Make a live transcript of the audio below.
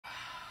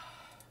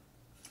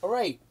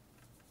Alright,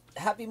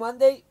 happy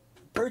Monday.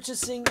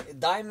 Purchasing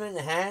Diamond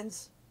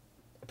Hands.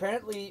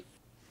 Apparently,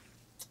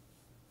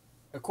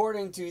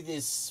 according to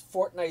this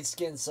Fortnite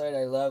skin site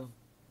I love,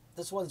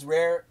 this one's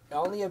rare. It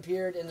only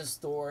appeared in the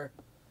store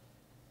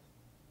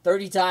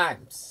 30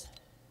 times.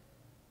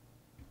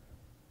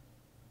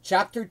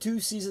 Chapter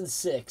 2, Season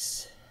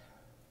 6.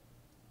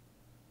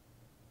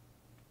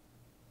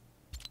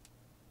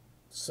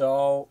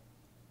 So,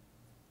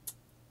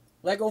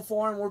 Lego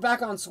form. We're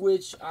back on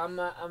Switch. I'm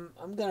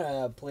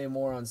gonna play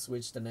more on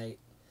Switch tonight.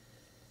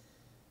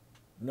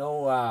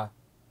 No,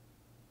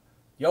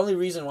 the only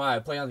reason why I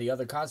play on the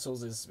other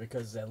consoles is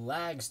because it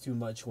lags too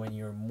much when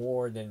you're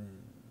more than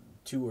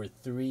 2 or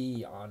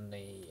 3 on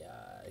a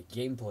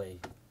gameplay.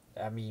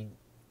 I mean,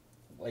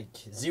 like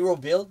zero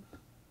build,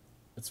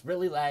 it's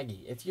really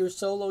laggy. If you're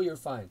solo, you're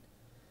fine.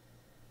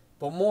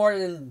 But more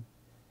than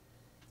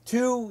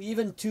 2,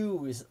 even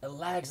 2 it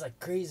lags like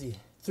crazy.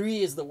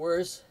 3 is the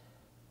worst.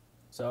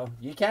 So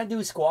you can't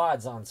do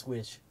squads on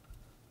Switch.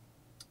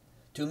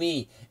 To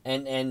me,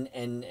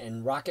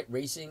 and Rocket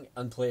Racing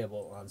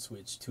unplayable on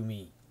Switch. To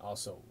me,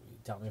 also.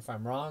 Tell me if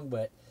I'm wrong,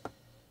 but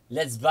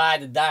let's buy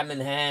the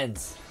Diamond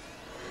Hands.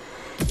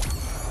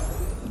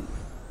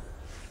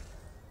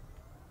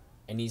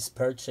 And he's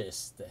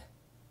purchased.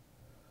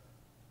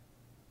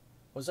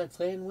 What was I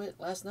playing with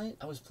last night?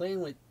 I was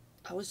playing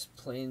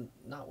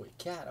not with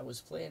Cat. I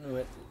was playing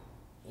with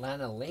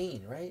Lana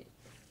Lane, right?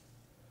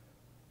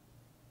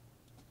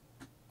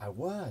 I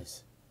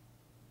was.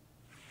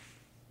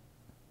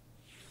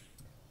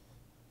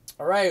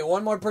 All right,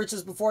 one more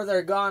purchase before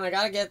they're gone. I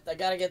gotta get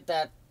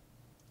that.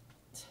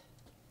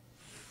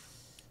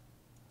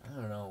 I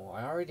don't know.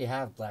 I already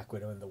have Black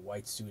Widow in the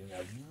white suit, and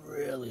I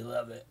really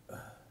love it.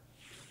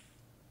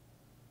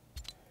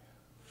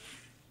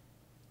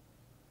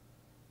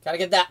 Gotta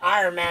get that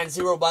Iron Man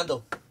Zero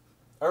bundle.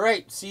 All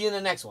right, see you in the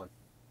next one.